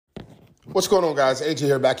What's going on, guys? AJ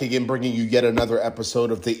here, back again, bringing you yet another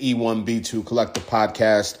episode of the E1B2 Collective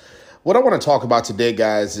Podcast. What I want to talk about today,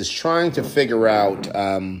 guys, is trying to figure out,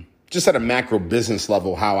 just at a macro business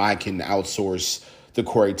level, how I can outsource the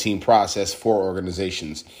Core18 process for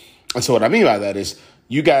organizations. And so what I mean by that is,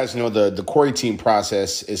 you guys know the Core18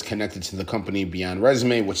 process is connected to the company Beyond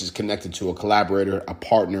Resume, which is connected to a collaborator, a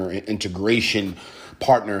partner, an integration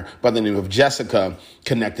partner by the name of Jessica,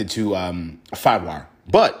 connected to Firewire.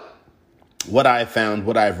 But what I found,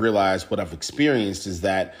 what I've realized, what I've experienced is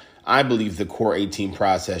that I believe the Core18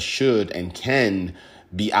 process should and can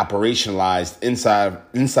be operationalized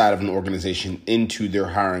inside of an organization into their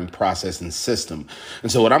hiring process and system.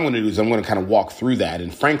 And so what I'm going to do is I'm going to kind of walk through that.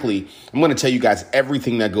 And frankly, I'm going to tell you guys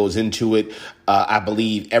everything that goes into it. I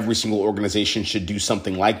believe every single organization should do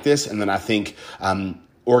something like this. And then I think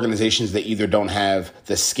organizations that either don't have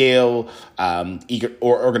the scale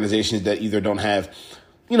or organizations that either don't have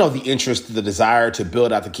the interest, the desire to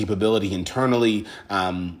build out the capability internally,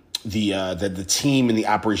 the team and the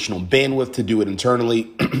operational bandwidth to do it internally,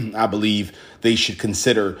 I believe they should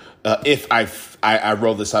consider, if I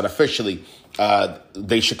roll this out officially,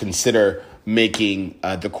 they should consider making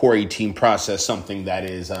the Core18 process something that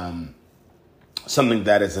is an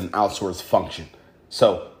outsourced function.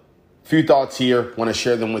 So, a few thoughts here. Want to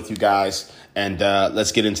share them with you guys, and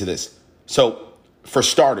let's get into this. So, for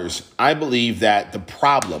starters, I believe that the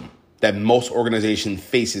problem that most organizations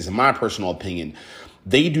faces, in my personal opinion,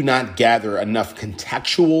 they do not gather enough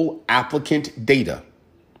contextual applicant data.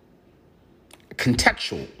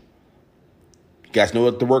 Contextual. You guys know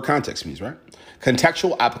what the word context means, right?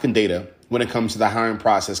 Contextual applicant data when it comes to the hiring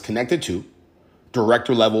process connected to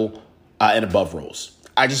director level and above roles.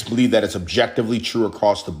 I just believe that it's objectively true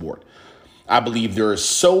across the board. I believe there are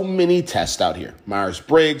so many tests out here.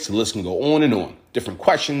 Myers-Briggs, the list can go on and on. Different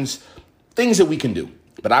questions, things that we can do.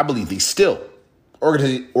 But I believe these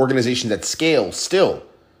organizations that scale still,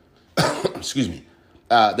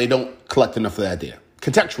 they don't collect enough of that data.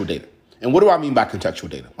 Contextual data. And what do I mean by contextual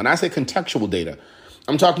data? When I say contextual data,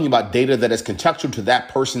 I'm talking about data that is contextual to that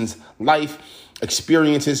person's life,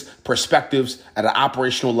 experiences, perspectives at an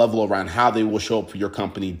operational level around how they will show up for your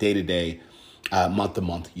company day to day, month to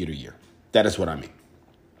month, year to year. That is what I mean.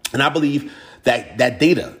 And I believe that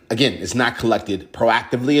data, again, is not collected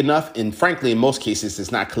proactively enough. And frankly, in most cases,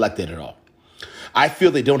 it's not collected at all. I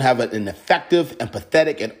feel they don't have an effective,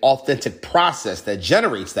 empathetic, and authentic process that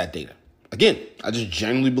generates that data. Again, I just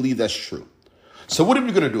genuinely believe that's true. So what are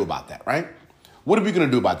we going to do about that, right? What are we going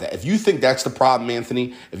to do about that? If you think that's the problem,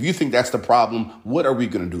 Anthony, if you think that's the problem, what are we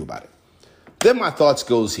going to do about it? Then my thoughts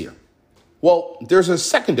goes here. Well, there's a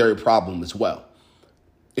secondary problem as well.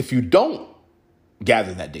 If you don't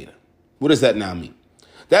gather that data, what does that now mean?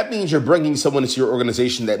 That means you're bringing someone into your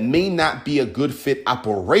organization that may not be a good fit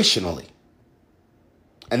operationally.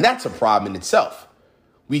 And that's a problem in itself.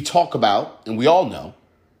 We talk about, and we all know,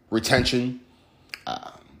 retention,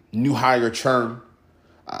 new hire churn,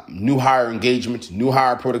 new hire engagement, new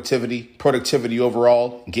hire productivity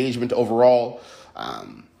overall, engagement overall,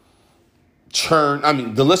 churn. I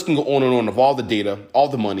mean, the list can go on and on of all the data, all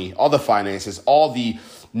the money, all the finances, all the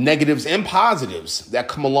negatives and positives that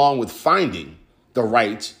come along with finding the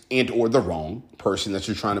right and or the wrong person that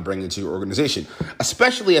you're trying to bring into your organization,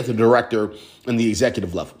 especially at the director and the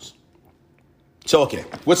executive levels. So, okay,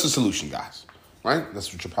 what's the solution, guys? Right?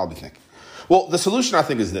 That's what you're probably thinking. Well, the solution, I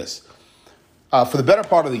think, is this. For the better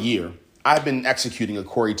part of the year, I've been executing a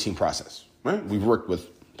Core18 process. Right? We've worked with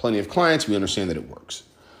plenty of clients. We understand that it works.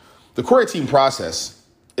 The Core18 process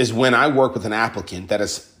is when I work with an applicant that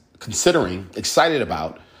is considering, excited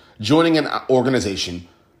about joining an organization,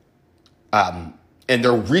 and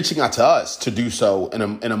they're reaching out to us to do so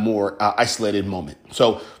in a more isolated moment.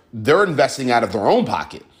 So they're investing out of their own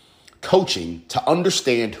pocket, coaching to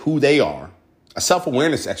understand who they are, a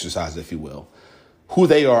self-awareness exercise, if you will, who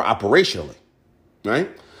they are operationally,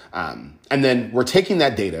 right? And then we're taking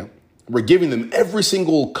that data, we're giving them every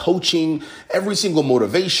single coaching, every single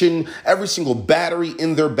motivation, every single battery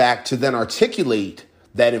in their back to then articulate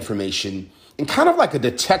that information in kind of like a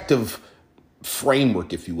detective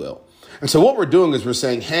framework, if you will. And so what we're doing is we're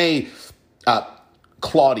saying, hey,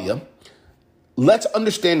 Claudia, let's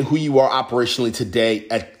understand who you are operationally today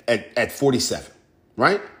at 47,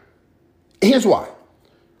 right? Here's why.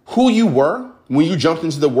 Who you were when you jumped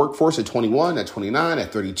into the workforce at 21, at 29,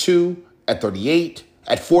 at 32, at 38,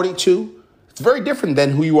 at 42, it's very different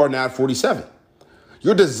than who you are now at 47.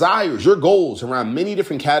 Your desires, your goals around many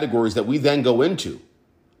different categories that we then go into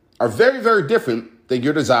are very, very different than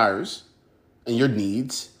your desires and your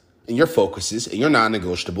needs and your focuses and your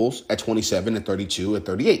non-negotiables at 27, at 32, at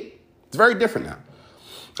 38. It's very different now.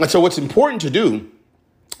 And so what's important to do,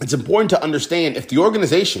 it's important to understand if the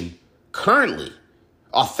organization currently,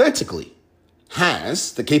 authentically,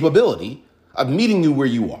 has the capability of meeting you where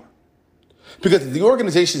you are. Because if the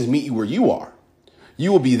organizations meet you where you are,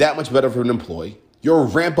 you will be that much better for an employee. Your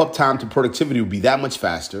ramp up time to productivity will be that much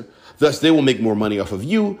faster. Thus, they will make more money off of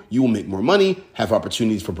you. You will make more money, have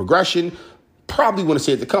opportunities for progression, probably want to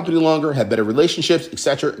stay at the company longer, have better relationships, et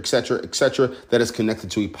cetera, et cetera, et cetera. That is connected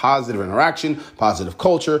to a positive interaction, positive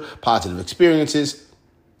culture, positive experiences.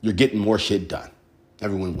 You're getting more shit done.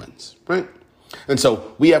 Everyone wins, right? And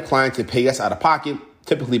so we have clients that pay us out of pocket,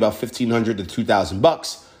 typically about $1,500 to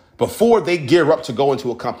 $2,000 before they gear up to go into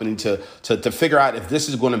a company to figure out if this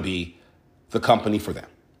is going to be the company for them,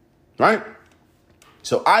 right?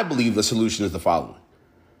 So I believe the solution is the following.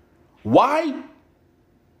 Why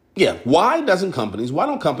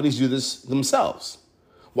don't companies do this themselves?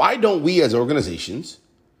 Why don't we as organizations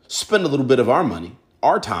spend a little bit of our money,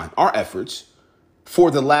 our time, our efforts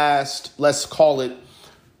for the last, let's call it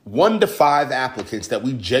 1 to 5 applicants that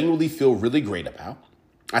we genuinely feel really great about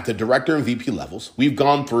at the director and VP levels? We've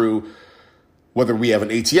gone through, whether we have an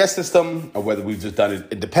ATS system or whether we've just done it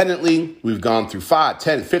independently, we've gone through 5,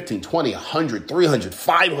 10, 15, 20, 100, 300,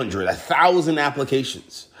 500, 1,000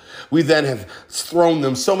 applications. We then have thrown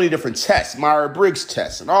them so many different tests, Myers-Briggs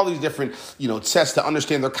tests, and all these different, tests to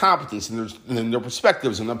understand their competence and their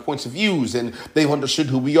perspectives and their points of views, and they've understood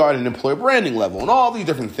who we are at an employer branding level and all these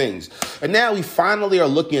different things. And now we finally are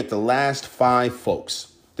looking at the last 5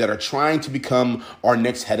 folks that are trying to become our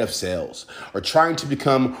next head of sales, or trying to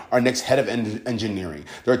become our next head of engineering.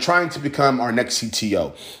 They're trying to become our next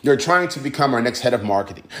CTO. They're trying to become our next head of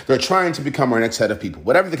marketing. They're trying to become our next head of people,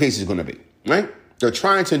 whatever the case is going to be, right? They're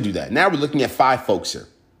trying to do that. Now we're looking at 5 folks here.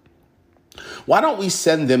 Why don't we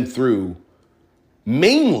send them through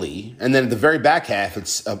mainly, and then at the very back half,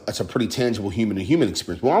 it's a pretty tangible human-to-human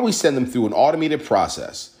experience. Why don't we send them through an automated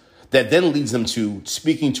process that then leads them to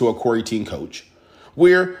speaking to a Core18 coach,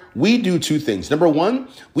 where we do 2 things. Number 1,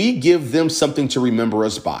 we give them something to remember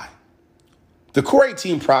us by. The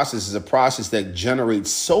Core18 process is a process that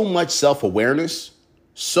generates so much self-awareness,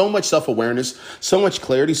 so much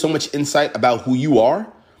clarity, so much insight about who you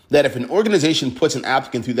are, that if an organization puts an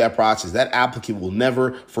applicant through that process, that applicant will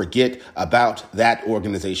never forget about that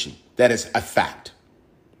organization. That is a fact.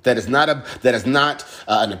 That is not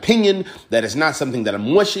an opinion. That is not something that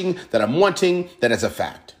I'm wishing, that I'm wanting. That is a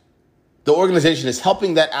fact. The organization is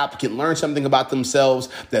helping that applicant learn something about themselves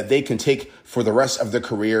that they can take for the rest of their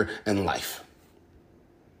career and life.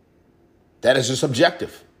 That is just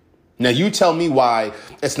objective. Now, you tell me why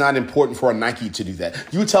it's not important for a Nike to do that.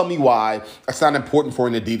 You tell me why it's not important for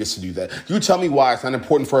an Adidas to do that. You tell me why it's not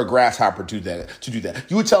important for a Grasshopper to do that.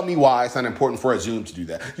 You tell me why it's not important for a Zoom to do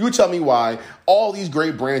that. You tell me why all these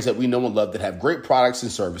great brands that we know and love that have great products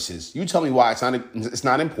and services, you tell me why it's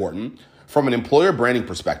not important from an employer branding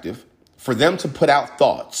perspective for them to put out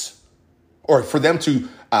thoughts, or for them to,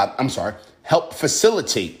 help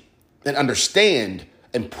facilitate and understand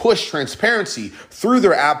and push transparency through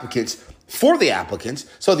their applicants for the applicants,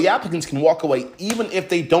 so the applicants can walk away even if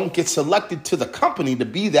they don't get selected to the company to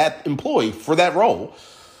be that employee for that role.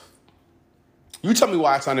 You tell me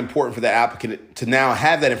why it's not important for that applicant to now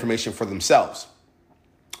have that information for themselves.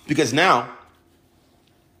 Because now,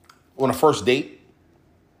 on a first date,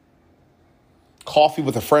 coffee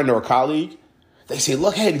with a friend or a colleague, they say,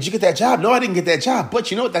 look, hey, did you get that job? No, I didn't get that job.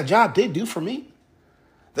 But you know what that job did do for me?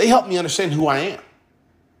 They helped me understand who I am.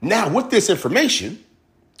 Now, with this information,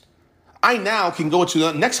 I now can go to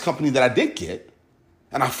the next company that I did get,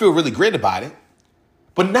 and I feel really great about it.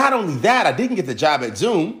 But not only that, I didn't get the job at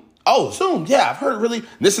Zoom. Oh, Zoom, yeah, I've heard really.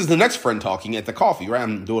 This is the next friend talking at the coffee, right?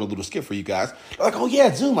 I'm doing a little skit for you guys. They're like, oh,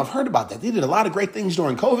 yeah, Zoom, I've heard about that. They did a lot of great things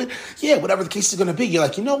during COVID. Yeah, whatever the case is going to be. You're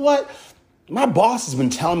like, you know what? My boss has been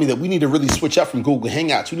telling me that we need to really switch up from Google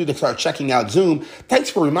Hangouts. We need to start checking out Zoom. Thanks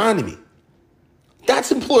for reminding me.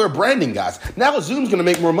 That's employer branding, guys. Now Zoom's going to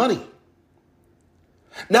make more money.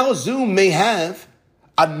 Now Zoom may have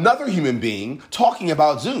another human being talking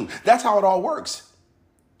about Zoom. That's how it all works.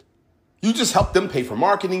 You just help them pay for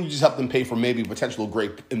marketing. You just help them pay for maybe a potential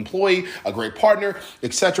great employee, a great partner,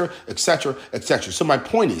 et cetera, et cetera, et cetera. So my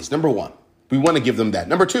point is, number 1, we want to give them that.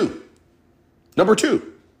 Number two,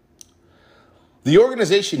 the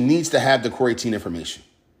organization needs to have the Core18 information.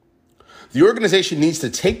 The organization needs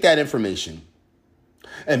to take that information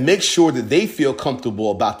and make sure that they feel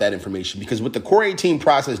comfortable about that information. Because what the Core18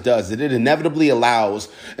 process does is it inevitably allows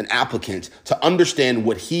an applicant to understand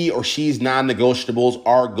what he or she's non-negotiables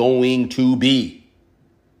are going to be.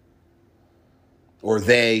 Or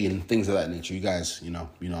they, and things of that nature. You guys,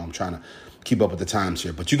 I'm trying to keep up with the times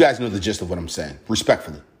here, but you guys know the gist of what I'm saying,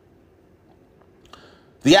 respectfully.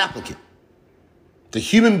 The applicant, the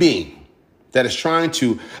human being that is trying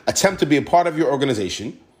to attempt to be a part of your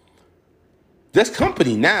organization, this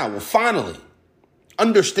company now will finally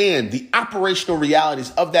understand the operational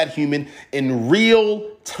realities of that human in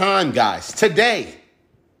real time, guys. Today,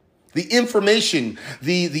 the information,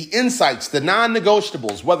 the insights, the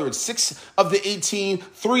non-negotiables, whether it's 6 of the 18,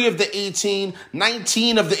 3 of the 18,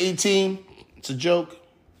 19 of the 18, it's a joke.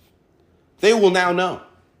 They will now know,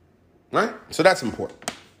 right? So that's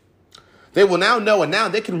important. They will now know, and now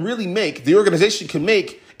they can really the organization can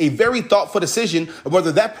make a very thoughtful decision of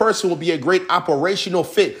whether that person will be a great operational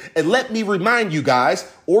fit. And let me remind you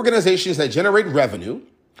guys, organizations that generate revenue,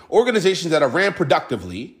 organizations that are ran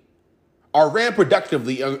productively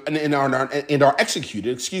and are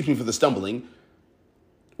executed, excuse me for the stumbling,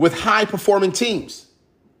 with high-performing teams.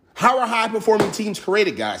 How are high-performing teams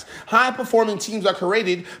created, guys? High-performing teams are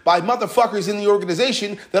created by motherfuckers in the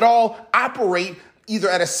organization that all operate either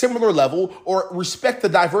at a similar level or respect the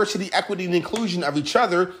diversity, equity, and inclusion of each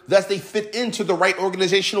other, thus they fit into the right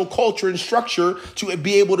organizational culture and structure to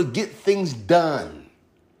be able to get things done.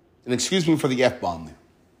 And excuse me for the F-bomb there,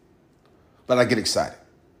 but I get excited.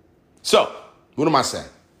 So, what am I saying?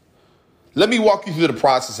 Let me walk you through the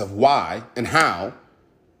process of why and how,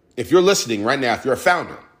 if you're listening right now, if you're a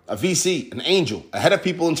founder, a VC, an angel, a head of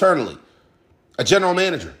people internally, a general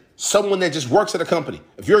manager, someone that just works at a company.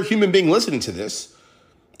 If you're a human being listening to this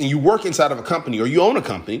and you work inside of a company or you own a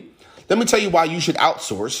company, let me tell you why you should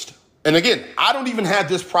outsource. And again, I don't even have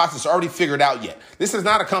this process already figured out yet. This is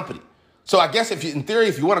not a company. So I guess in theory,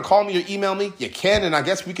 if you want to call me or email me, you can, and I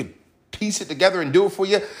guess we could piece it together and do it for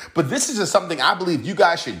you. But this is just something I believe you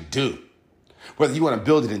guys should do. Whether you want to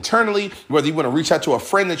build it internally, whether you want to reach out to a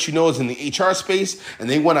friend that you know is in the HR space and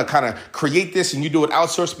they want to kind of create this and you do it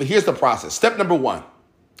outsourced. But here's the process. Step number 1.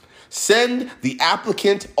 Send the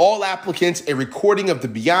applicant, all applicants, a recording of the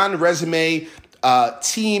Beyond Resume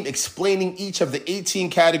team explaining each of the 18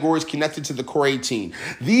 categories connected to the Core 18.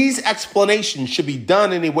 These explanations should be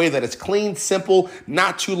done in a way that is clean, simple,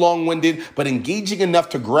 not too long-winded, but engaging enough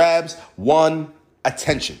to grab one's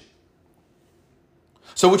attention.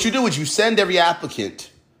 So what you do is you send every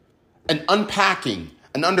applicant an unpacking,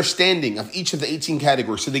 an understanding of each of the 18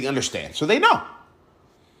 categories so they understand, so they know.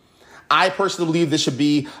 I personally believe this should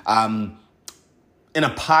be in a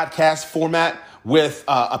podcast format with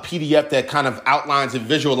a PDF that kind of outlines and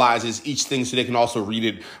visualizes each thing so they can also read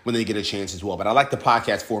it when they get a chance as well. But I like the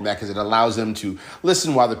podcast format because it allows them to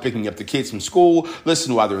listen while they're picking up the kids from school,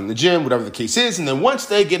 listen while they're in the gym, whatever the case is. And then once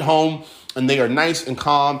they get home and they are nice and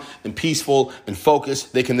calm and peaceful and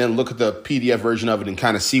focused, they can then look at the PDF version of it and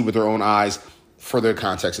kind of see with their own eyes for their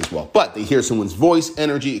context as well. But they hear someone's voice,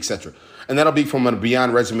 energy, etc. And that'll be from a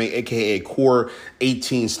Beyond Resume, aka Core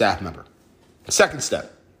 18 staff member. Second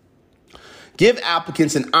step. Give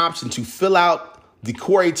applicants an option to fill out the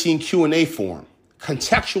Core 18 Q&A form,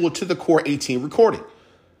 contextual to the Core 18 recording.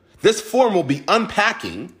 This form will be unpacked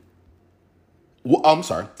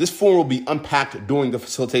during the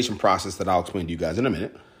facilitation process that I'll explain to you guys in a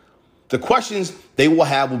minute. The questions they will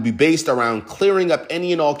have will be based around clearing up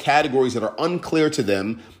any and all categories that are unclear to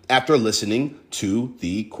them after listening to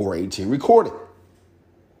the Core 18 recording.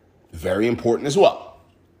 Very important as well.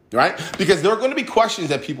 Right? Because there are going to be questions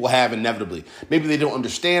that people have inevitably. Maybe they don't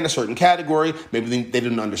understand a certain category. Maybe they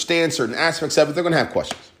didn't understand certain aspects of it. They're going to have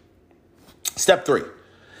questions. Step 3,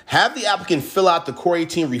 have the applicant fill out the Core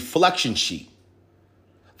 18 reflection sheet.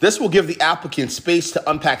 This will give the applicant space to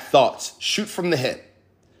unpack thoughts, shoot from the hip.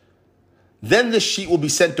 Then this sheet will be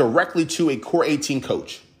sent directly to a Core 18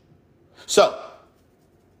 coach. So,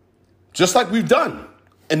 just like we've done,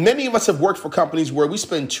 and many of us have worked for companies where we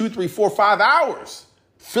spend 2, 3, 4, 5 hours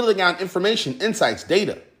filling out information, insights,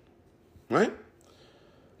 data, right?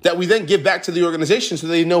 That we then give back to the organization so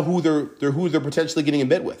they know who they're potentially getting in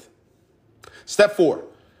bed with. Step 4,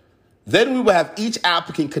 then we will have each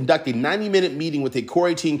applicant conduct a 90-minute meeting with a Core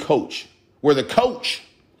 18 coach, where the coach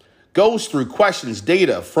goes through questions,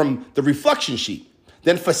 data from the reflection sheet,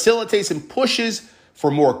 then facilitates and pushes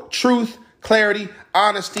for more truth, clarity,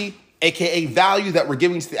 honesty, aka value that we're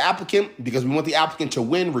giving to the applicant, because we want the applicant to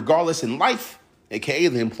win regardless in life, aka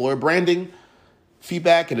the employer branding,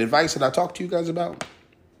 feedback, and advice that I talked to you guys about.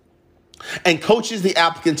 And coaches the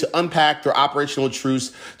applicant to unpack their operational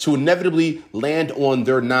truths to inevitably land on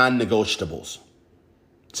their non-negotiables.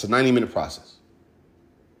 It's a 90-minute process.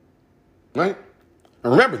 Right?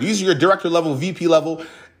 And remember, these are your director level, VP level,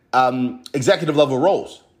 executive level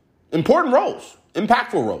roles. Important roles,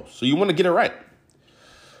 impactful roles. So you want to get it right.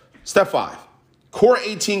 Step 5.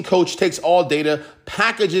 Core18 coach takes all data,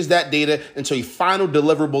 packages that data into a final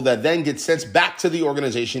deliverable that then gets sent back to the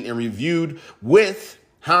organization and reviewed with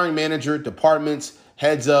hiring manager, departments,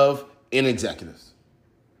 heads of, and executives.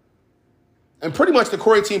 And pretty much the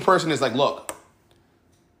Core18 person is like, look,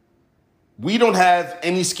 we don't have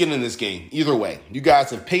any skin in this game either way. You guys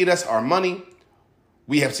have paid us our money.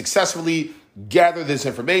 We have successfully gathered this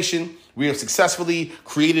information. We have successfully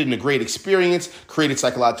created a great experience, created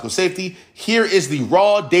psychological safety. Here is the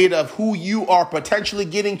raw data of who you are potentially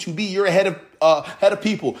getting to be your head of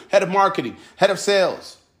people, head of marketing, head of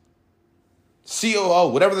sales, COO,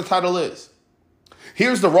 whatever the title is.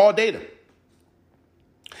 Here's the raw data.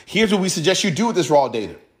 Here's what we suggest you do with this raw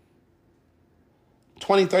data.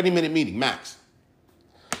 20, 30-minute meeting, max.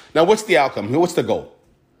 Now, what's the outcome? What's the goal?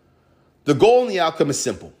 The goal and the outcome is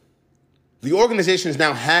simple. The organizations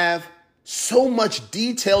now have so much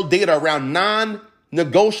detailed data around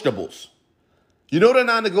non-negotiables. You know what a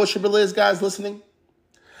non-negotiable is, guys listening?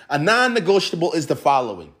 A non-negotiable is the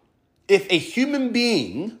following. If a human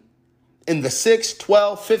being in the 6,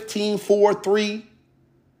 12, 15, 4, 3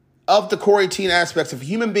 of the Core 18 aspects, if a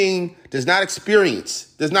human being does not experience,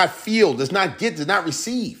 does not feel, does not get, does not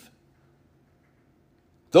receive,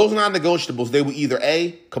 those non-negotiables, they will either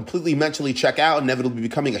A, completely mentally check out, inevitably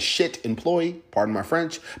becoming a shit employee, pardon my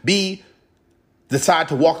French, B, decide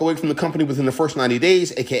to walk away from the company within the first 90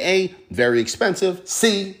 days, aka very expensive,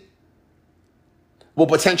 C, will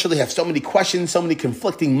potentially have so many questions, so many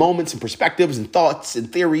conflicting moments and perspectives and thoughts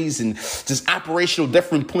and theories and just operational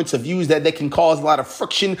different points of views that they can cause a lot of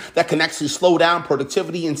friction that can actually slow down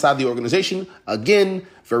productivity inside the organization. Again,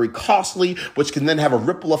 very costly, which can then have a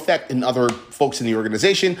ripple effect in other folks in the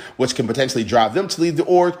organization, which can potentially drive them to leave the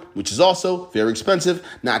org, which is also very expensive,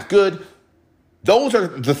 not good. Those are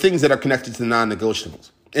the things that are connected to the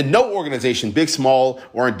non-negotiables. And no organization, big, small,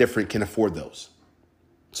 or indifferent, can afford those.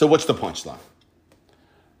 So what's the punchline?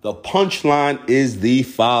 The punchline is the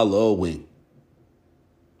following.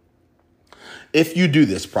 If you do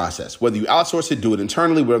this process, whether you outsource it, do it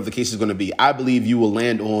internally, whatever the case is going to be, I believe you will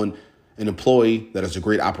land on an employee that is a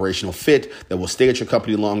great operational fit, that will stay at your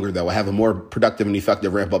company longer, that will have a more productive and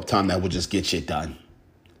effective ramp-up time, that will just get shit done.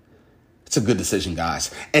 It's a good decision, guys.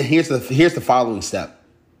 And here's the following step.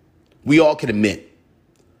 We all can admit,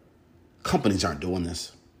 companies aren't doing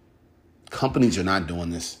this. Companies are not doing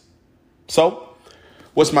this. So,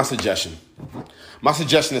 what's my suggestion? My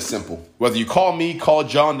suggestion is simple. Whether you call me, call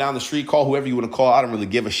John down the street, call whoever you want to call, I don't really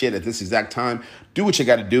give a shit at this exact time. Do what you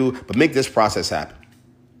got to do, but make this process happen.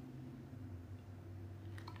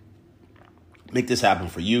 Make this happen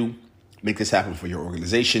for you. Make this happen for your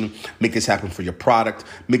organization. Make this happen for your product.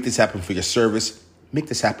 Make this happen for your service. Make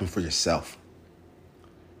this happen for yourself.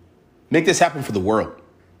 Make this happen for the world.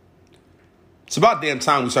 It's about damn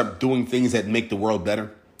time we start doing things that make the world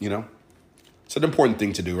better, you know? It's an important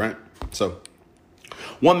thing to do, right? So,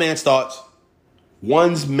 one man's thoughts,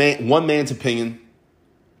 one man's opinion.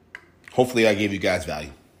 Hopefully I gave you guys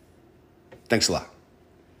value. Thanks a lot.